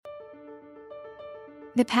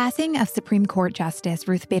The passing of Supreme Court Justice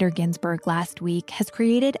Ruth Bader Ginsburg last week has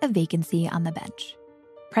created a vacancy on the bench.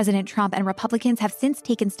 President Trump and Republicans have since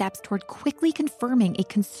taken steps toward quickly confirming a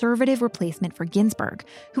conservative replacement for Ginsburg,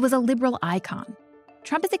 who was a liberal icon.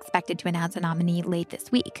 Trump is expected to announce a nominee late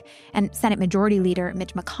this week, and Senate Majority Leader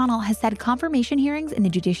Mitch McConnell has said confirmation hearings in the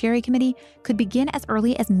Judiciary Committee could begin as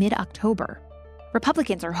early as mid-October.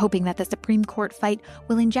 Republicans are hoping that the Supreme Court fight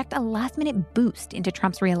will inject a last-minute boost into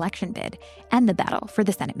Trump's re-election bid and the battle for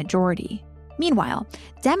the Senate majority. Meanwhile,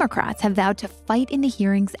 Democrats have vowed to fight in the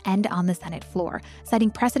hearings and on the Senate floor,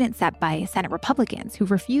 citing precedent set by Senate Republicans who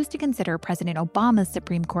refused to consider President Obama's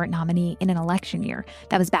Supreme Court nominee in an election year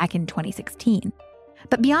that was back in 2016.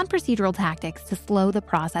 But beyond procedural tactics to slow the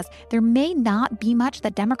process, there may not be much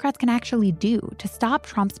that Democrats can actually do to stop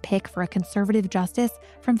Trump's pick for a conservative justice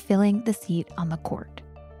from filling the seat on the court.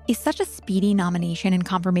 Is such a speedy nomination and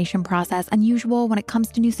confirmation process unusual when it comes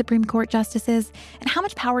to new Supreme Court justices? And how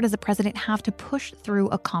much power does a president have to push through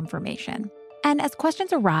a confirmation? And as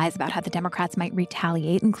questions arise about how the Democrats might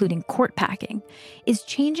retaliate, including court packing, is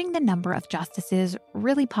changing the number of justices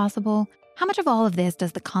really possible? How much of all of this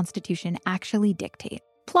does the Constitution actually dictate?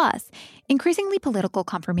 Plus, increasingly political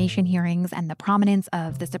confirmation hearings and the prominence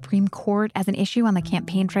of the Supreme Court as an issue on the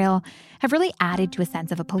campaign trail have really added to a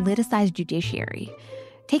sense of a politicized judiciary.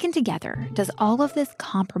 Taken together, does all of this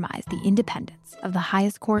compromise the independence of the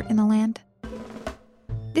highest court in the land?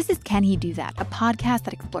 This is Can He Do That, a podcast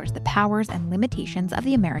that explores the powers and limitations of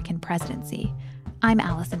the American presidency. I'm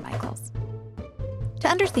Allison Michaels. To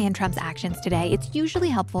understand Trump's actions today, it's usually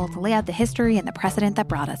helpful to lay out the history and the precedent that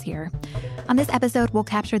brought us here. On this episode, we'll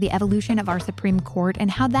capture the evolution of our Supreme Court and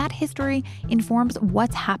how that history informs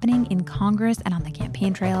what's happening in Congress and on the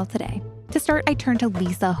campaign trail today. To start, I turn to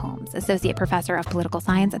Lisa Holmes, Associate Professor of Political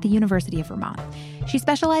Science at the University of Vermont. She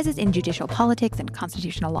specializes in judicial politics and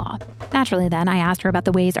constitutional law. Naturally, then, I asked her about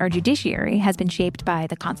the ways our judiciary has been shaped by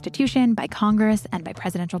the Constitution, by Congress, and by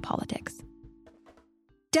presidential politics.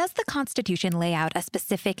 Does the Constitution lay out a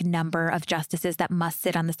specific number of justices that must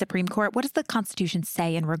sit on the Supreme Court? What does the Constitution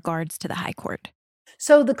say in regards to the High Court?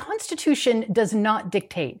 So the Constitution does not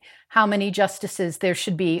dictate how many justices there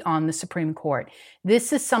should be on the Supreme Court.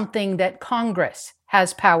 This is something that Congress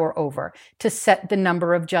has power over, to set the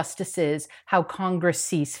number of justices how Congress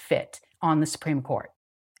sees fit on the Supreme Court.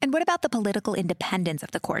 And what about the political independence of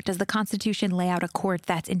the court? Does the Constitution lay out a court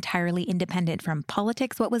that's entirely independent from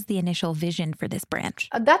politics? What was the initial vision for this branch?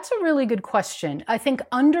 That's a really good question. I think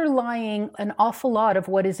underlying an awful lot of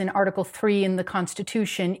what is in Article 3 in the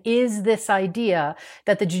Constitution is this idea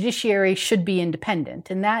that the judiciary should be independent.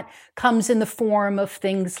 And that comes in the form of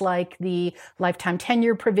things like the lifetime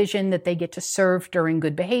tenure provision that they get to serve during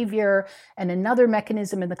good behavior. And another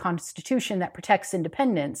mechanism in the Constitution that protects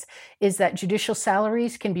independence is that judicial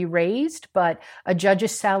salaries can be raised, but a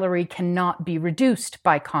judge's salary cannot be reduced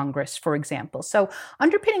by Congress, for example. So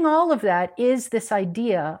underpinning all of that is this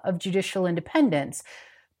idea of judicial independence.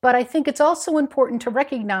 But I think it's also important to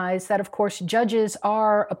recognize that, of course, judges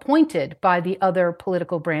are appointed by the other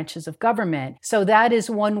political branches of government. So that is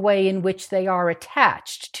one way in which they are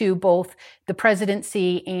attached to both the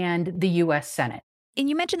presidency and the U.S. Senate. And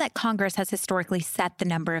you mentioned that Congress has historically set the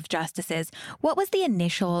number of justices. What was the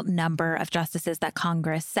initial number of justices that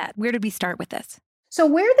Congress set? Where did we start with this? So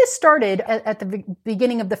where this started at the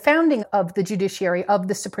beginning of the founding of the judiciary of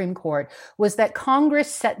the Supreme Court was that Congress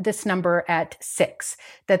set this number at 6,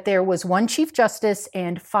 that there was 1 Chief Justice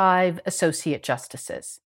and 5 Associate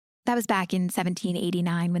Justices. That was back in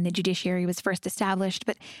 1789 when the judiciary was first established.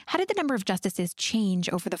 But how did the number of justices change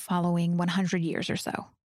over the following 100 years or so?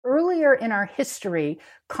 Earlier in our history,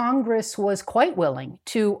 Congress was quite willing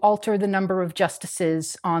to alter the number of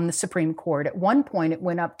justices on the Supreme Court. At one point, it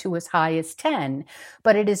went up to as high as 10,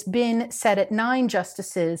 but it has been set at 9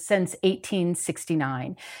 justices since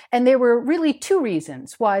 1869. And there were really 2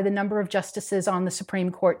 reasons why the number of justices on the Supreme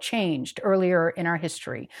Court changed earlier in our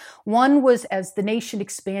history. One was as the nation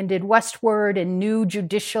expanded westward and new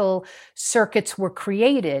judicial circuits were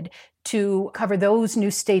created, to cover those new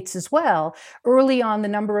states as well. Early on, the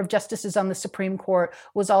number of justices on the Supreme Court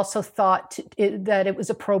was also thought that it was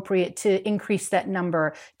appropriate to increase that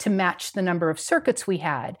number to match the number of circuits we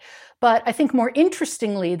had. But I think more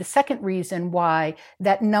interestingly, the second reason why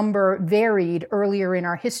that number varied earlier in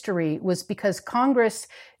our history was because Congress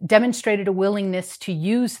demonstrated a willingness to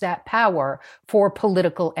use that power for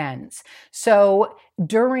political ends. So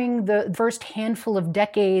during the first handful of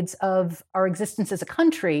decades of our existence as a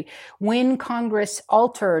country, when Congress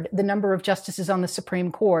altered the number of justices on the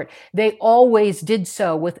Supreme Court, they always did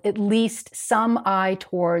so with at least some eye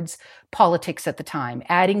towards politics at the time,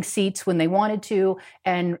 adding seats when they wanted to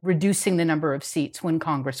and reducing the number of seats when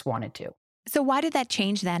Congress wanted to. So why did that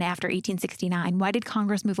change then after 1869? Why did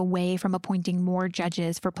Congress move away from appointing more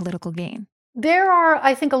judges for political gain? There are,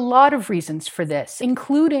 I think, a lot of reasons for this,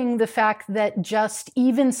 including the fact that just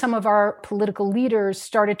even some of our political leaders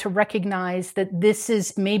started to recognize that this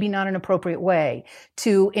is maybe not an appropriate way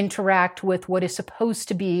to interact with what is supposed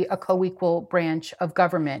to be a co-equal branch of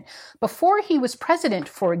government. Before he was president,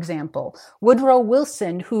 for example, Woodrow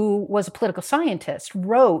Wilson, who was a political scientist,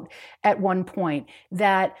 wrote at one point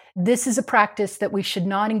that this is a practice that we should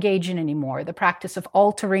not engage in anymore, the practice of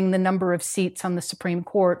altering the number of seats on the Supreme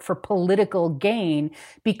Court for political gain,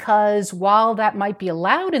 because while that might be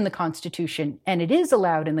allowed in the Constitution, and it is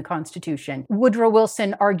allowed in the Constitution, Woodrow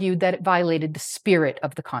Wilson argued that it violated the spirit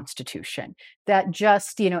of the Constitution. That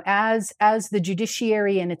just, as the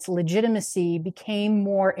judiciary and its legitimacy became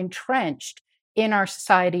more entrenched in our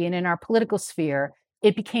society and in our political sphere,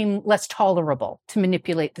 it became less tolerable to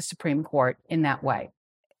manipulate the Supreme Court in that way.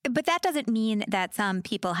 But that doesn't mean that some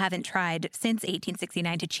people haven't tried since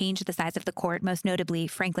 1869 to change the size of the court, most notably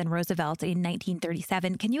Franklin Roosevelt in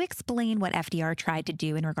 1937. Can you explain what FDR tried to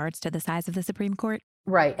do in regards to the size of the Supreme Court?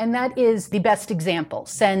 Right. And that is the best example,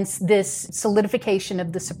 since this solidification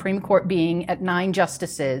of the Supreme Court being at 9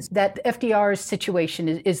 justices, that FDR's situation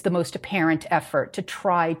is the most apparent effort to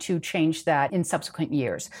try to change that in subsequent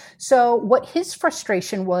years. So what his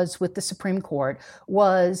frustration was with the Supreme Court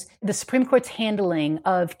was the Supreme Court's handling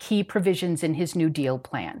of key provisions in his New Deal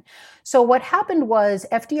plan. So what happened was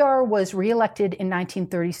FDR was reelected in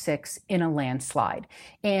 1936 in a landslide,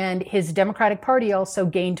 and his Democratic Party also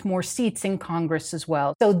gained more seats in Congress as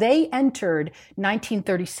well. So they entered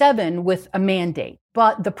 1937 with a mandate.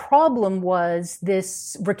 But the problem was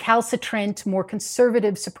this recalcitrant, more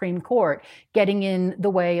conservative Supreme Court getting in the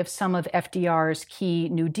way of some of FDR's key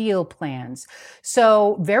New Deal plans.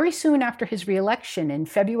 So very soon after his reelection in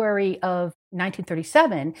February of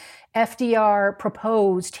 1937, FDR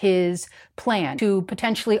proposed his plan to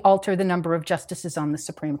potentially alter the number of justices on the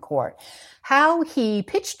Supreme Court. How he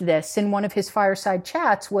pitched this in one of his fireside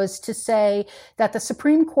chats was to say that the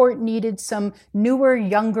Supreme Court needed some newer,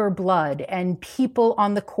 younger blood and people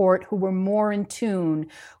on the court who were more in tune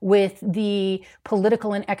with the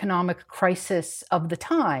political and economic crisis of the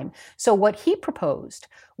time. So what he proposed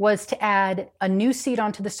was to add a new seat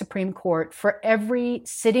onto the Supreme Court for every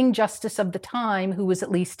sitting justice of the time who was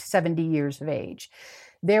at least 70 years of age.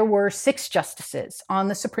 There were 6 justices on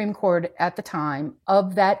the Supreme Court at the time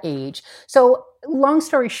of that age. So long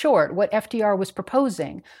story short, what FDR was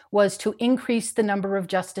proposing was to increase the number of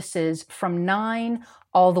justices from 9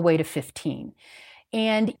 all the way to 15.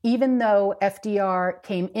 And even though FDR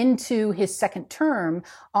came into his second term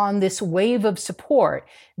on this wave of support,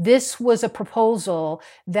 this was a proposal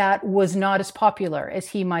that was not as popular as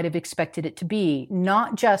he might have expected it to be,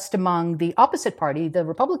 not just among the opposite party, the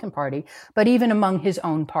Republican Party, but even among his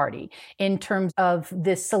own party, in terms of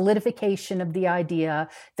this solidification of the idea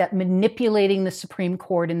that manipulating the Supreme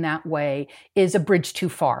Court in that way is a bridge too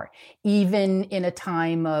far, even in a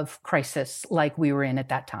time of crisis like we were in at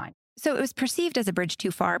that time. So it was perceived as a bridge too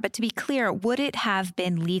far, but to be clear, would it have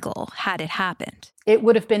been legal had it happened? It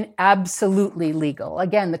would have been absolutely legal.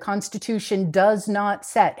 Again, the Constitution does not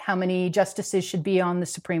set how many justices should be on the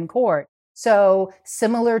Supreme Court. So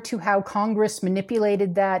similar to how Congress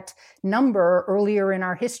manipulated that number earlier in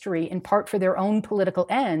our history, in part for their own political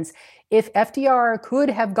ends, if FDR could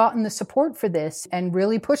have gotten the support for this and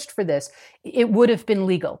really pushed for this, it would have been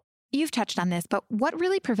legal. You've touched on this, but what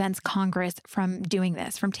really prevents Congress from doing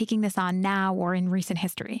this, from taking this on now or in recent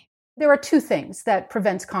history? There are 2 things that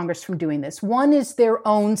prevents Congress from doing this. One is their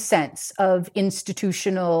own sense of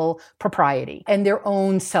institutional propriety and their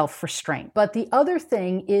own self-restraint. But the other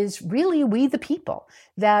thing is really we the people,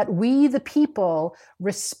 that we the people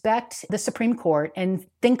respect the Supreme Court and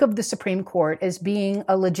think of the Supreme Court as being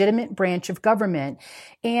a legitimate branch of government.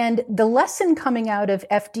 And the lesson coming out of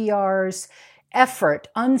FDR's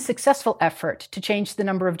unsuccessful effort to change the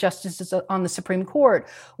number of justices on the Supreme Court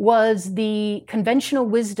was the conventional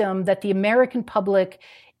wisdom that the American public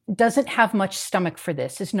doesn't have much stomach for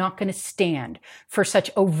this, is not going to stand for such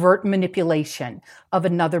overt manipulation of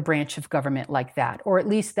another branch of government like that. Or at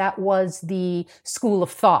least that was the school of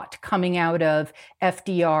thought coming out of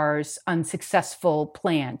FDR's unsuccessful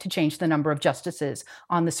plan to change the number of justices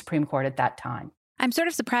on the Supreme Court at that time. I'm sort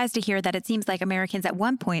of surprised to hear that it seems like Americans at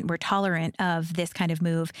one point were tolerant of this kind of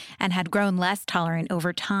move and had grown less tolerant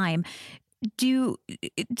over time. Does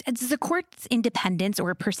the court's independence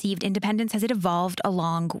or perceived independence, has it evolved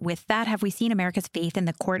along with that? Have we seen America's faith in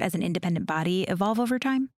the court as an independent body evolve over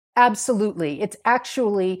time? Absolutely. It's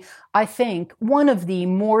actually, I think, one of the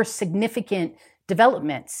more significant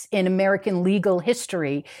developments in American legal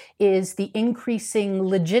history is the increasing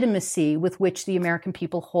legitimacy with which the American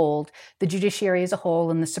people hold the judiciary as a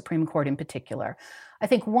whole and the Supreme Court in particular. I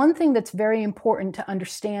think one thing that's very important to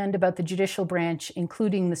understand about the judicial branch,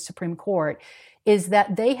 including the Supreme Court, is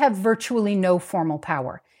that they have virtually no formal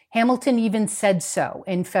power. Hamilton even said so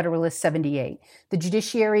in Federalist 78. The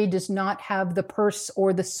judiciary does not have the purse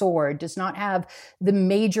or the sword, does not have the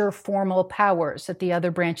major formal powers that the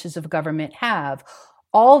other branches of government have.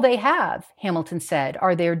 All they have, Hamilton said,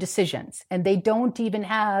 are their decisions, and they don't even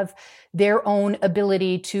have their own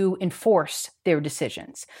ability to enforce their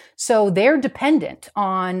decisions. So they're dependent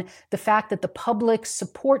on the fact that the public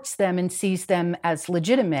supports them and sees them as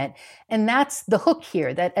legitimate. And that's the hook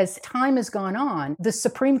here, that as time has gone on, the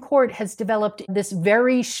Supreme Court has developed this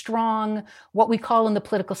very strong, what we call in the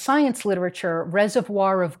political science literature,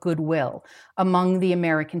 reservoir of goodwill among the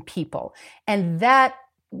American people. And that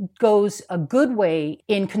goes a good way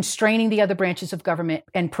in constraining the other branches of government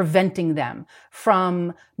and preventing them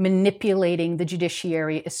from manipulating the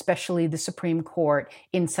judiciary, especially the Supreme Court,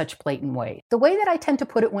 in such blatant ways. The way that I tend to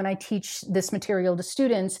put it when I teach this material to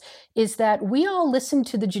students is that we all listen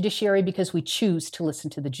to the judiciary because we choose to listen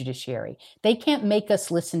to the judiciary. They can't make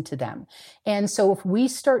us listen to them. And so if we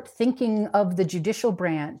start thinking of the judicial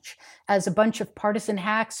branch as a bunch of partisan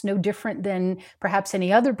hacks, no different than perhaps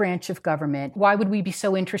any other branch of government, why would we be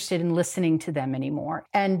so interested in listening to them anymore?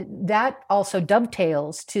 And that also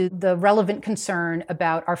dovetails to the relevant concern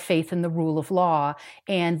about our faith in the rule of law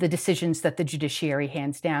and the decisions that the judiciary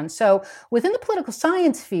hands down. So within the political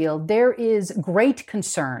science field, there is great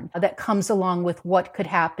concern that comes along with what could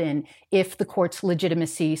happen if the court's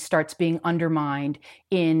legitimacy starts being undermined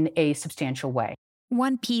in a substantial way.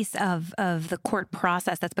 One piece of the court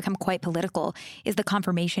process that's become quite political is the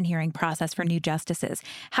confirmation hearing process for new justices.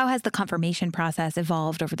 How has the confirmation process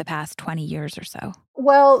evolved over the past 20 years or so?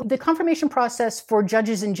 Well, the confirmation process for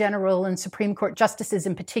judges in general and Supreme Court justices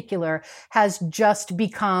in particular has just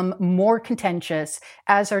become more contentious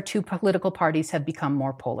as our two political parties have become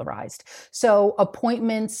more polarized. So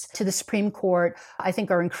appointments to the Supreme Court, I think,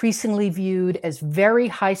 are increasingly viewed as very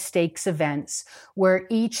high stakes events where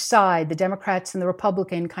each side, the Democrats and the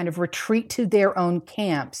Republican, kind of retreat to their own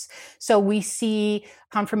camps. So we see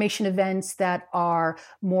confirmation events that are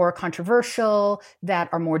more controversial, that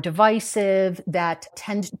are more divisive, that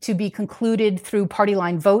tend to be concluded through party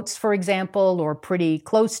line votes, for example, or pretty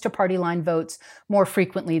close to party line votes more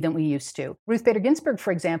frequently than we used to. Ruth Bader Ginsburg,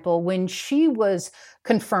 for example, when she was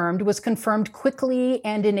confirmed quickly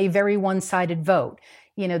and in a very one-sided vote.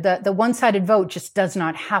 You know, the one-sided vote just does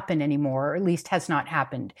not happen anymore, or at least has not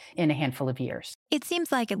happened in a handful of years. It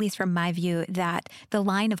seems like, at least from my view, that the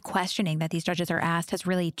line of questioning that these judges are asked has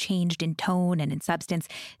really changed in tone and in substance.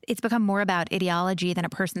 It's become more about ideology than a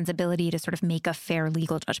person's ability to sort of make a fair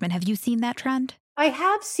legal judgment. Have you seen that trend? I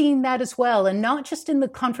have seen that as well, and not just in the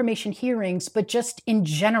confirmation hearings, but just in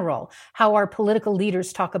general, how our political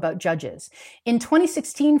leaders talk about judges. In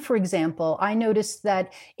 2016, for example, I noticed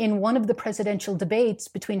that in one of the presidential debates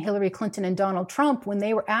between Hillary Clinton and Donald Trump, when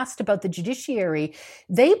they were asked about the judiciary,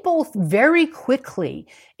 they both very quickly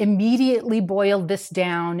immediately boiled this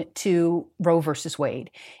down to Roe versus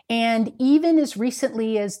Wade. And even as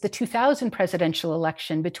recently as the 2000 presidential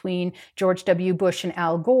election between George W. Bush and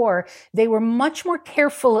Al Gore, they were much more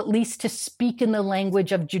careful, at least, to speak in the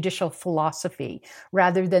language of judicial philosophy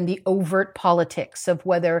rather than the overt politics of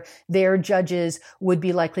whether their judges would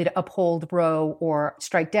be likely to uphold Roe or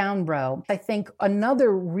strike down Roe. I think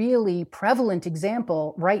another really prevalent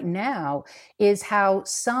example right now is how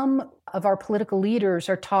some of our political leaders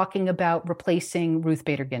are talking about replacing Ruth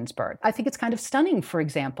Bader Ginsburg. I think it's kind of stunning, for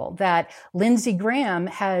example, that Lindsey Graham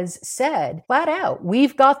has said flat out,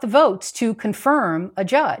 we've got the votes to confirm a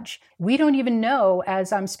judge. We don't even know,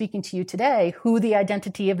 as I'm speaking to you today, who the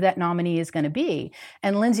identity of that nominee is going to be.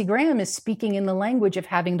 And Lindsey Graham is speaking in the language of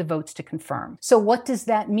having the votes to confirm. So what does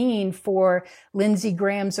that mean for Lindsey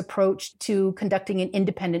Graham's approach to conducting an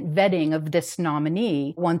independent vetting of this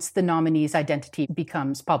nominee once the nominee's identity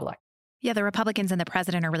becomes public? Yeah, the Republicans and the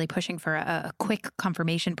president are really pushing for a quick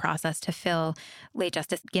confirmation process to fill late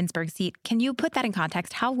Justice Ginsburg's seat. Can you put that in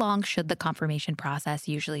context? How long should the confirmation process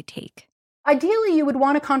usually take? Ideally, you would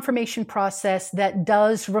want a confirmation process that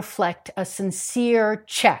does reflect a sincere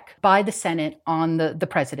check by the Senate on the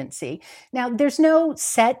presidency. Now, there's no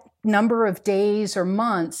set number of days or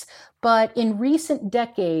months, but in recent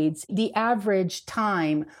decades, the average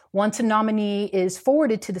time once a nominee is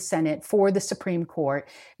forwarded to the Senate for the Supreme Court,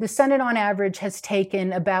 the Senate on average has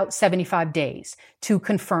taken about 75 days to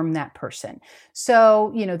confirm that person.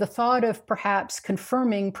 So, the thought of perhaps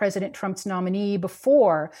confirming President Trump's nominee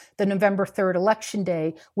before the November 3rd election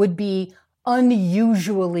day would be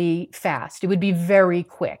unusually fast. It would be very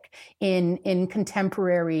quick in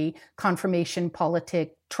contemporary confirmation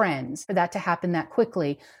politic trends for that to happen that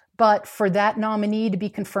quickly. But for that nominee to be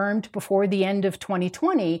confirmed before the end of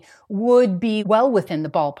 2020 would be well within the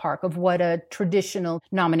ballpark of what a traditional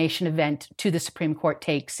nomination event to the Supreme Court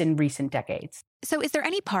takes in recent decades. So is there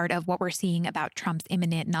any part of what we're seeing about Trump's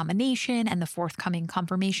imminent nomination and the forthcoming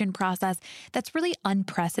confirmation process that's really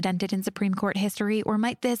unprecedented in Supreme Court history? Or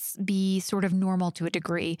might this be sort of normal to a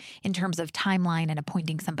degree in terms of timeline and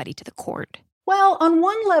appointing somebody to the court? Well, on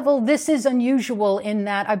one level, this is unusual in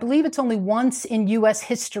that I believe it's only once in U.S.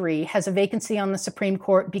 history has a vacancy on the Supreme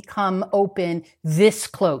Court become open this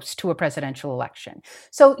close to a presidential election.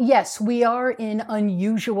 So yes, we are in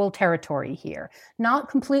unusual territory here, not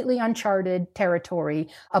completely uncharted territory.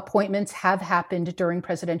 Appointments have happened during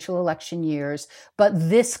presidential election years, but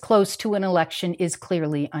this close to an election is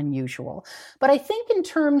clearly unusual. But I think in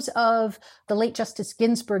terms of the late Justice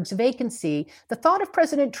Ginsburg's vacancy, the thought of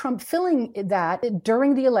President Trump filling that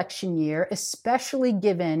during the election year, especially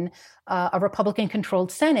given a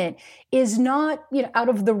Republican-controlled Senate, is not out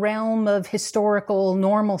of the realm of historical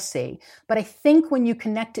normalcy. But I think when you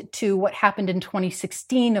connect it to what happened in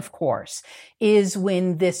 2016, of course, is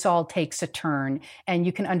when this all takes a turn. And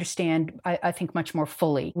you can understand, I think, much more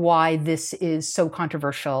fully why this is so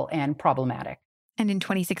controversial and problematic. And in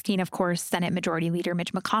 2016, of course, Senate Majority Leader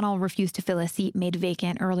Mitch McConnell refused to fill a seat made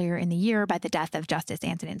vacant earlier in the year by the death of Justice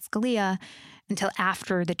Antonin Scalia until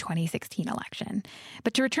after the 2016 election.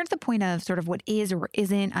 But to return to the point of sort of what is or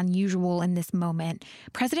isn't unusual in this moment,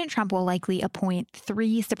 President Trump will likely appoint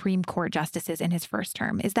 3 Supreme Court justices in his first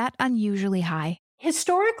term. Is that unusually high?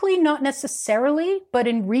 Historically, not necessarily, but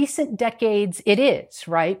in recent decades, it is,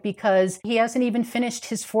 right? Because he hasn't even finished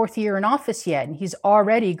his 4th year in office yet, and he's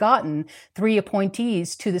already gotten 3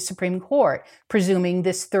 appointees to the Supreme Court, presuming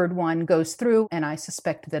this 3rd one goes through, and I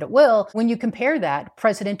suspect that it will. When you compare that,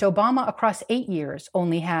 President Obama across 8 years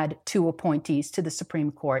only had 2 appointees to the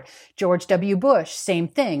Supreme Court. George W. Bush, same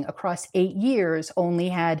thing, across 8 years only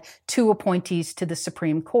had 2 appointees to the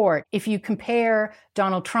Supreme Court. If you compare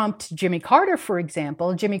Donald Trump to Jimmy Carter, for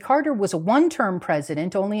example, Jimmy Carter was a one-term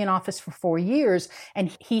president, only in office for 4 years,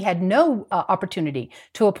 and he had no opportunity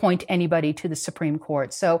to appoint anybody to the Supreme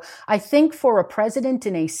Court. So I think for a president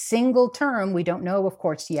in a single term, we don't know, of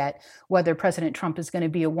course, yet whether President Trump is going to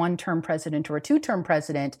be a one-term president or a 2-term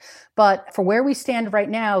president, but for where we stand right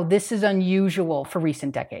now, this is unusual for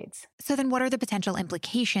recent decades. So then what are the potential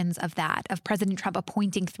implications of that, of President Trump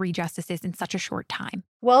appointing 3 justices in such a short time?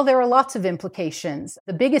 Well, there are lots of implications.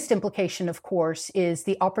 The biggest implication, of course, is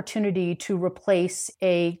the opportunity to replace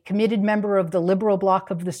a committed member of the liberal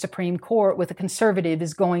bloc of the Supreme Court with a conservative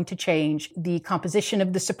is going to change the composition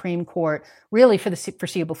of the Supreme Court really for the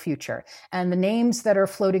foreseeable future. And the names that are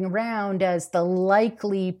floating around as the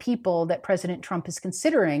likely people that President Trump is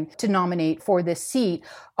considering to nominate for this seat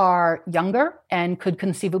are younger and could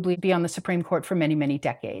conceivably be on the Supreme Court for many, many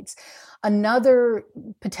decades. Another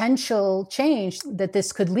potential change that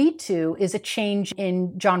this could lead to is a change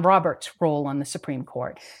in John Roberts' role on the Supreme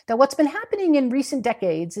Court. Now, what's been happening in recent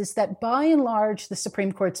decades is that by and large, the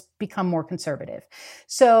Supreme Court's become more conservative.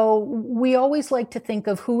 So we always like to think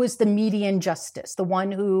of who is the median justice, the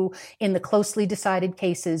one who, in the closely decided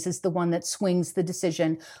cases, is the one that swings the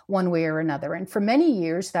decision one way or another. And for many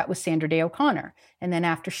years, that was Sandra Day O'Connor. And then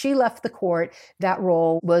after she left the court, that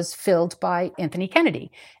role was filled by Anthony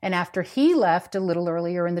Kennedy. And after he left a little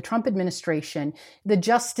earlier in the Trump administration, the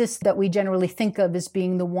justice that we generally think of as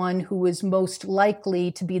being the one who is most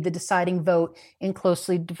likely to be the deciding vote in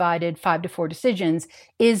closely divided 5-4 decisions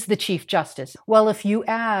is the Chief Justice. Well, if you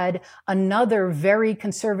add another very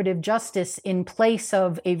conservative justice in place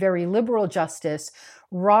of a very liberal justice,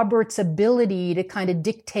 Roberts' ability to kind of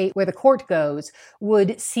dictate where the court goes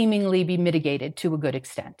would seemingly be mitigated to a good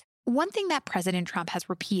extent. One thing that President Trump has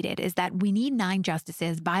repeated is that we need 9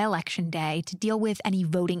 justices by Election Day to deal with any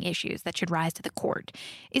voting issues that should rise to the court.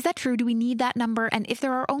 Is that true? Do we need that number? And if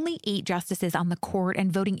there are only 8 justices on the court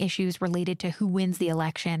and voting issues related to who wins the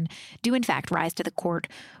election do in fact rise to the court,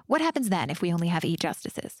 what happens then if we only have 8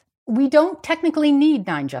 justices? We don't technically need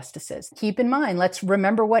 9 justices. Keep in mind, let's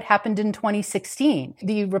remember what happened in 2016.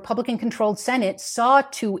 The Republican-controlled Senate saw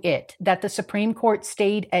to it that the Supreme Court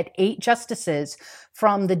stayed at 8 justices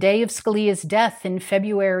from the day of Scalia's death in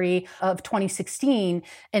February of 2016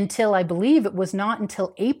 until, I believe it was not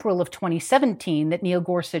until April of 2017 that Neil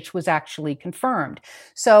Gorsuch was actually confirmed.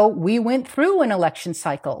 So we went through an election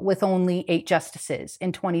cycle with only 8 justices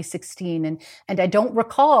in 2016. And I don't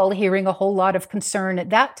recall hearing a whole lot of concern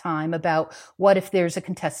at that time about what if there's a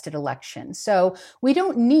contested election. So we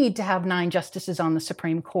don't need to have 9 justices on the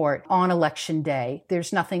Supreme Court on election day.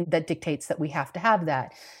 There's nothing that dictates that we have to have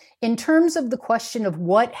that. In terms of the question of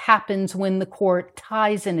what happens when the court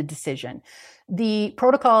ties in a decision, the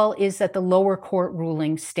protocol is that the lower court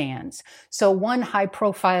ruling stands. So one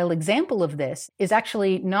high-profile example of this is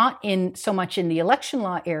actually not in so much in the election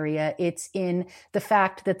law area, it's in the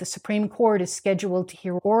fact that the Supreme Court is scheduled to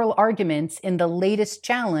hear oral arguments in the latest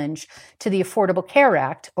challenge to the Affordable Care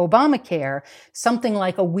Act, Obamacare, something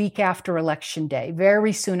like a week after Election Day,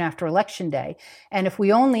 very soon after Election Day. And if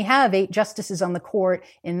we only have 8 justices on the court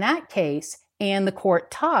in that case, and the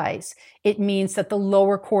court ties, it means that the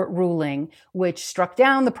lower court ruling, which struck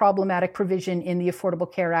down the problematic provision in the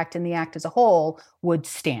Affordable Care Act and the Act as a whole, would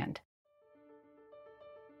stand.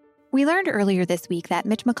 We learned earlier this week that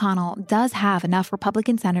Mitch McConnell does have enough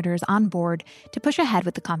Republican senators on board to push ahead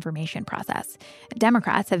with the confirmation process.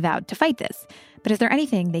 Democrats have vowed to fight this, but is there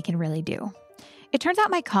anything they can really do? It turns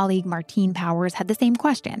out my colleague Martine Powers had the same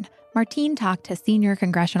question. Martine talked to senior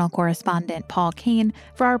congressional correspondent Paul Kane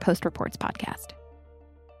for our Post Reports podcast.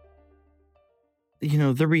 You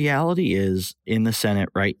know, the reality is in the Senate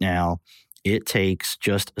right now, it takes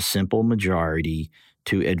just a simple majority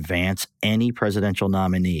to advance any presidential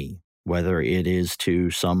nominee, whether it is to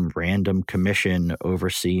some random commission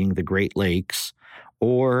overseeing the Great Lakes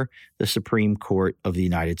or the Supreme Court of the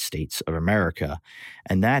United States of America.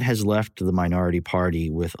 And that has left the minority party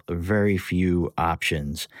with very few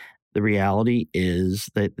options. The reality is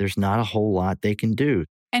that there's not a whole lot they can do.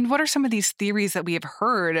 And what are some of these theories that we have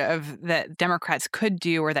heard of that Democrats could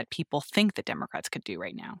do or that people think that Democrats could do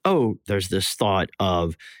right now? Oh, there's this thought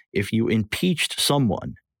of if you impeached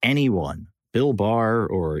someone, anyone, Bill Barr,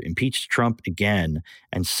 or impeached Trump again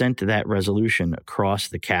and sent that resolution across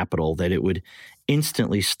the Capitol, that it would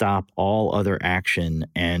instantly stop all other action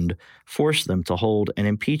and force them to hold an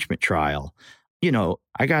impeachment trial. You know,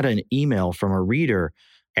 I got an email from a reader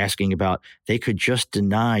asking about they could just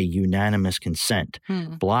deny unanimous consent.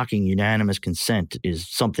 Blocking unanimous consent is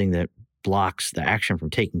something that blocks the action from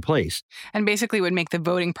taking place. And basically would make the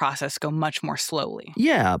voting process go much more slowly.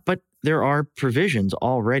 Yeah, but there are provisions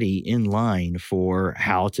already in line for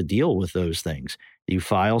how to deal with those things. You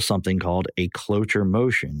file something called a cloture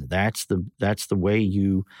motion. That's the way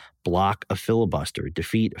you block a filibuster,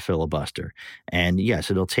 defeat a filibuster. And yes,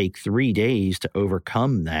 it'll take 3 days to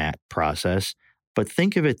overcome that process. But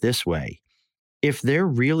think of it this way. If there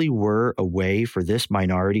really were a way for this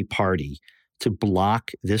minority party to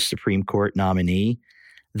block this Supreme Court nominee,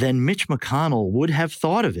 then Mitch McConnell would have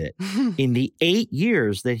thought of it in the 8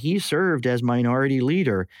 years that he served as minority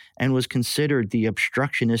leader and was considered the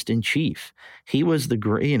obstructionist in chief. He was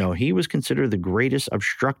he was considered the greatest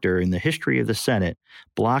obstructor in the history of the Senate,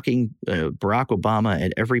 blocking Barack Obama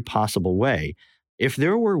at every possible way. If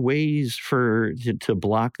there were ways to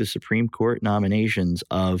block the Supreme Court nominations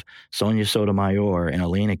of Sonia Sotomayor and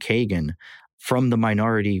Elena Kagan from the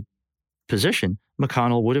minority position,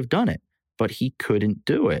 McConnell would have done it, but he couldn't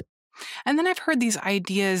do it. And then I've heard these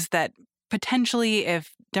ideas that potentially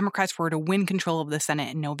if Democrats were to win control of the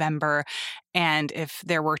Senate in November, and if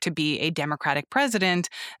there were to be a Democratic president,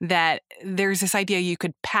 that there's this idea you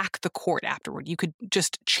could pack the court afterward. You could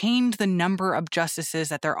just change the number of justices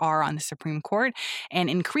that there are on the Supreme Court and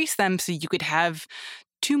increase them so you could have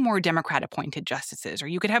 2 more Democrat-appointed justices, or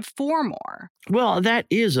you could have 4 more. Well, that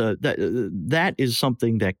is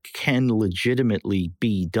something that can legitimately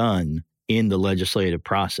be done in the legislative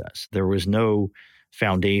process. There was no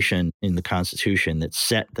foundation in the Constitution that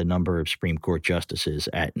set the number of Supreme Court justices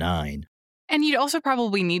at 9. And you'd also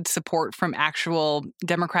probably need support from actual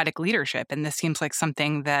Democratic leadership. And this seems like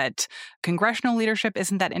something that congressional leadership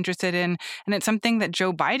isn't that interested in. And it's something that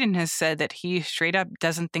Joe Biden has said that he straight up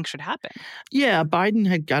doesn't think should happen. Yeah, Biden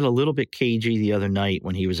had got a little bit cagey the other night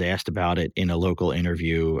when he was asked about it in a local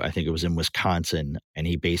interview. I think it was in Wisconsin. And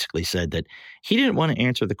he basically said that he didn't want to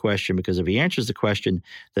answer the question because if he answers the question,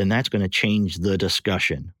 then that's going to change the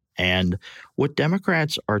discussion. And what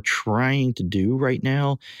Democrats are trying to do right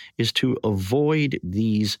now is to avoid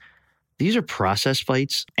these are process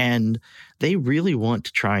fights, and they really want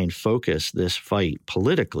to try and focus this fight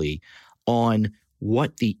politically on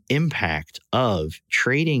what the impact of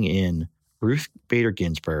trading in Ruth Bader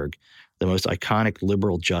Ginsburg, the most iconic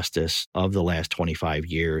liberal justice of the last 25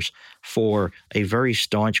 years, for a very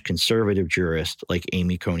staunch conservative jurist like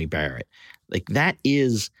Amy Coney Barrett. Like, that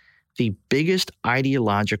is the biggest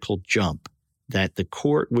ideological jump that the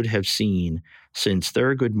court would have seen since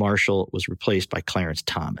Thurgood Marshall was replaced by Clarence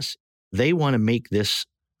Thomas. They want to make this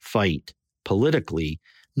fight politically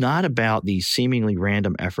not about these seemingly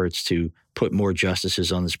random efforts to put more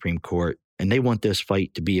justices on the Supreme Court. And they want this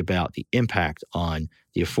fight to be about the impact on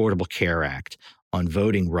the Affordable Care Act, on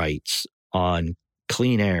voting rights, on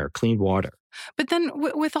clean air, clean water. But then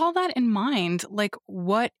with all that in mind, like,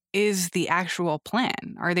 what is the actual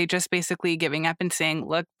plan? Are they just basically giving up and saying,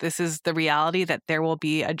 look, this is the reality that there will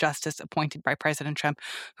be a justice appointed by President Trump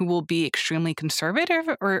who will be extremely conservative?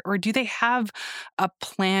 Or do they have a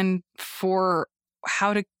plan for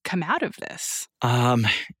how to come out of this?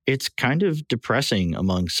 It's kind of depressing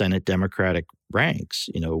among Senate Democratic ranks.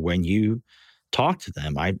 You know, when you talk to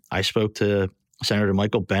them, I spoke to Senator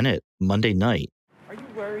Michael Bennet Monday night. Are you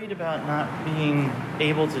worried about not being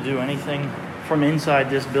able to do anything from inside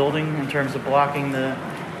this building in terms of blocking the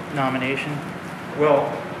nomination? Well,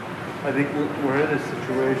 I think we're in a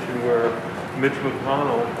situation where Mitch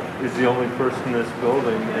McConnell is the only person in this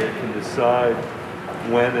building that can decide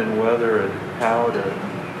when and whether and how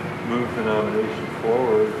to move the nomination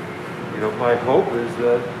forward. You know, my hope is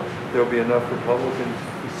that there'll be enough Republicans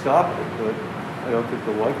to stop it, but I don't think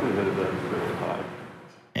the likelihood of that is very high.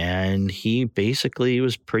 And he basically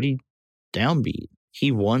was pretty downbeat.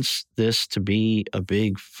 He wants this to be a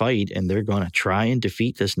big fight, and they're going to try and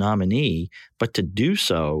defeat this nominee. But to do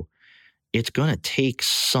so, it's going to take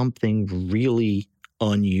something really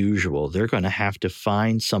unusual. They're going to have to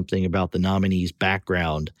find something about the nominee's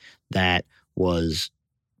background that was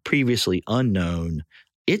previously unknown.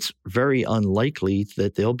 It's very unlikely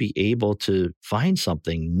that they'll be able to find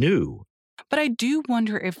something new. But I do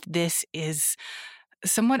wonder if this is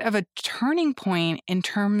somewhat of a turning point in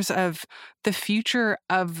terms of the future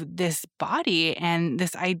of this body and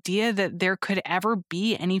this idea that there could ever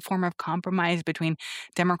be any form of compromise between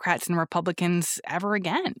Democrats and Republicans ever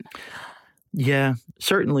again. Yeah,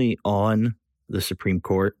 certainly on the Supreme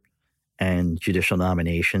Court and judicial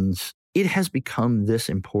nominations, it has become this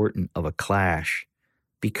important of a clash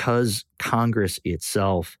because Congress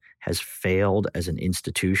itself has failed as an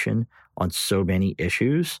institution on so many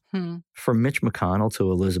issues. From Mitch McConnell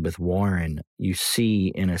to Elizabeth Warren, you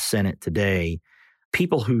see in a Senate today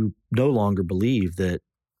people who no longer believe that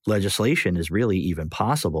legislation is really even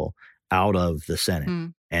possible out of the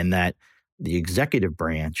Senate, and that the executive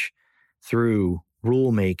branch, through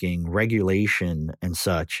rulemaking, regulation, and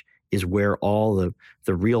such, is where all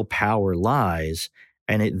the real power lies.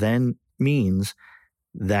 And it then means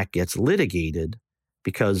that gets litigated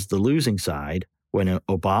because the losing side, when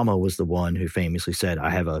Obama was the one who famously said, I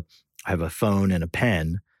have a phone and a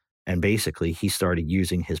pen, and basically he started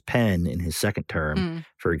using his pen in his second term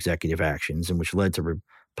for executive actions, and which led to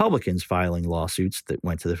Republicans filing lawsuits that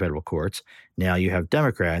went to the federal courts. Now you have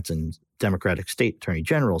Democrats and Democratic state attorney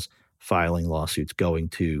generals filing lawsuits going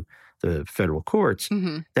to the federal courts,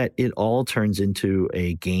 that it all turns into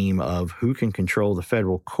a game of who can control the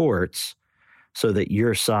federal courts so that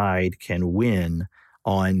your side can win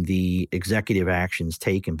on the executive actions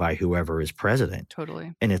taken by whoever is president.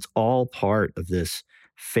 Totally. And it's all part of this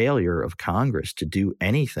failure of Congress to do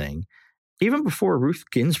anything. Even before Ruth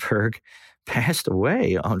Ginsburg passed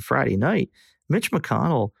away on Friday night, Mitch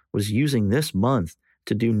McConnell was using this month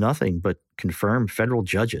to do nothing but confirm federal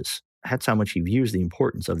judges. That's how much he views the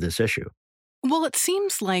importance of this issue. Well, it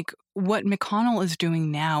seems like what McConnell is doing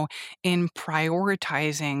now in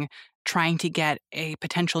prioritizing trying to get a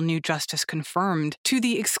potential new justice confirmed to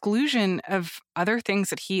the exclusion of other things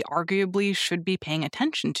that he arguably should be paying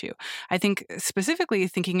attention to. I think specifically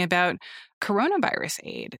thinking about coronavirus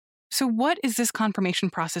aid. So what is this confirmation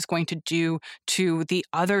process going to do to the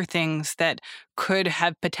other things that could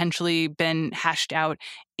have potentially been hashed out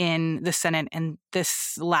in the Senate in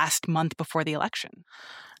this last month before the election?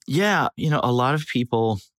 Yeah, a lot of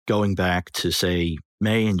people going back to, say,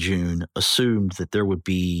 May and June assumed that there would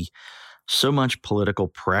be so much political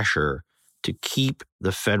pressure to keep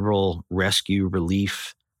the federal rescue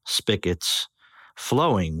relief spigots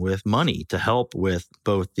flowing with money to help with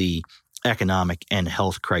both the economic and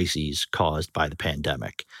health crises caused by the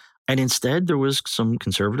pandemic. And instead, there was some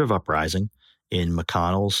conservative uprising in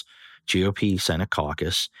McConnell's GOP Senate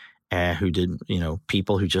caucus,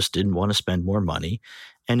 people who just didn't want to spend more money.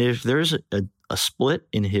 And if there's a split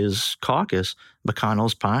in his caucus,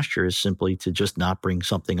 McConnell's posture is simply to just not bring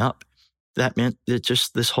something up. that meant that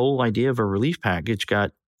just this whole idea of a relief package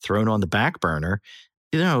got thrown on the back burner.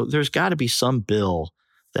 There's got to be some bill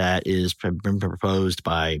that is been proposed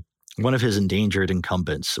by one of his endangered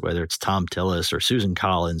incumbents, whether it's Thom Tillis or Susan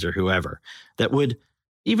Collins or whoever, that would,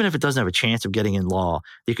 even if it doesn't have a chance of getting in law,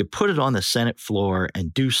 they could put it on the Senate floor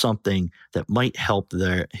and do something that might help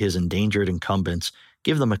his endangered incumbents,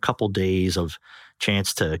 give them a couple days of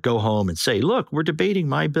chance to go home and say, look, we're debating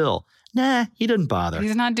my bill. Nah, he doesn't bother.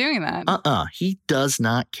 He's not doing that. He does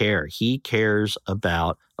not care. He cares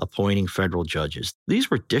about appointing federal judges.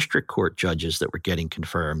 These were district court judges that were getting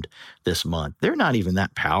confirmed this month. They're not even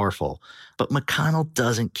that powerful. But McConnell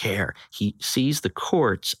doesn't care. He sees the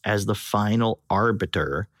courts as the final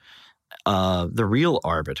arbiter, the real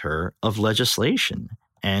arbiter of legislation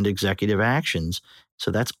and executive actions. So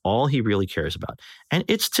that's all he really cares about. And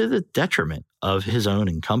it's to the detriment of his own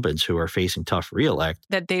incumbents who are facing tough reelect.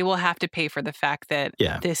 That they will have to pay for the fact that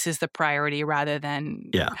this is the priority rather than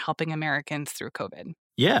helping Americans through COVID.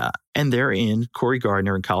 Yeah. And they're in, Cory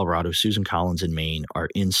Gardner in Colorado, Susan Collins in Maine are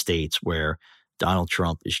in states where Donald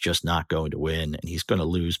Trump is just not going to win and he's going to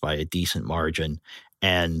lose by a decent margin.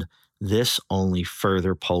 And this only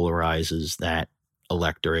further polarizes that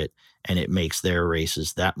electorate and it makes their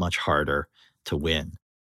races that much harder to win.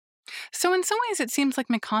 So in some ways, it seems like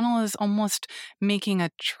McConnell is almost making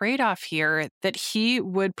a trade-off here that he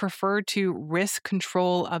would prefer to risk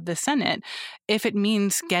control of the Senate if it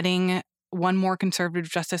means getting one more conservative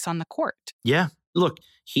justice on the court. Yeah. Look,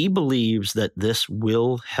 he believes that this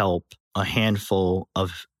will help a handful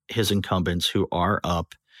of his incumbents who are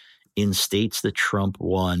up in states that Trump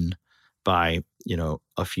won by,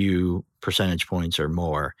 a few percentage points or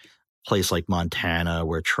more. A place like Montana,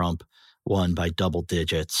 where Trump won by double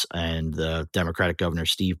digits, and the Democratic governor,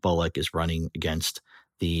 Steve Bullock, is running against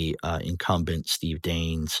the incumbent, Steve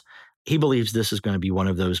Daines. He believes this is going to be one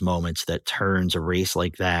of those moments that turns a race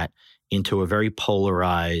like that into a very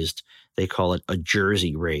polarized, they call it a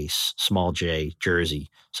Jersey race, small j, Jersey.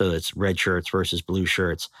 So it's red shirts versus blue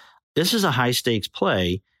shirts. This is a high stakes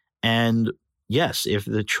play. And yes, if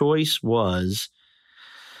the choice was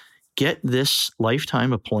get this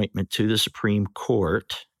lifetime appointment to the Supreme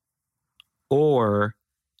Court or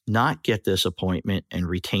not get this appointment and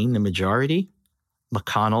retain the majority,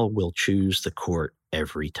 McConnell will choose the court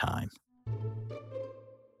every time.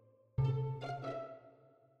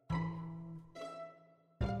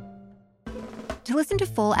 To listen to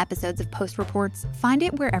full episodes of Post Reports, find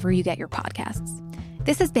it wherever you get your podcasts.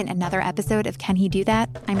 This has been another episode of Can He Do That?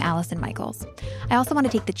 I'm Allison Michaels. I also want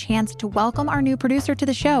to take the chance to welcome our new producer to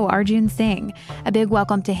the show, Arjun Singh. A big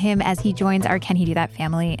welcome to him as he joins our Can He Do That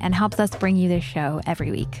family and helps us bring you this show every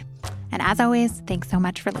week. And as always, thanks so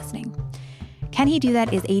much for listening. Can He Do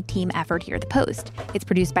That is a team effort here at The Post. It's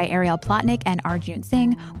produced by Ariel Plotnick and Arjun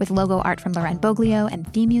Singh, with logo art from Laurent Boglio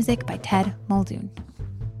and theme music by Ted Muldoon.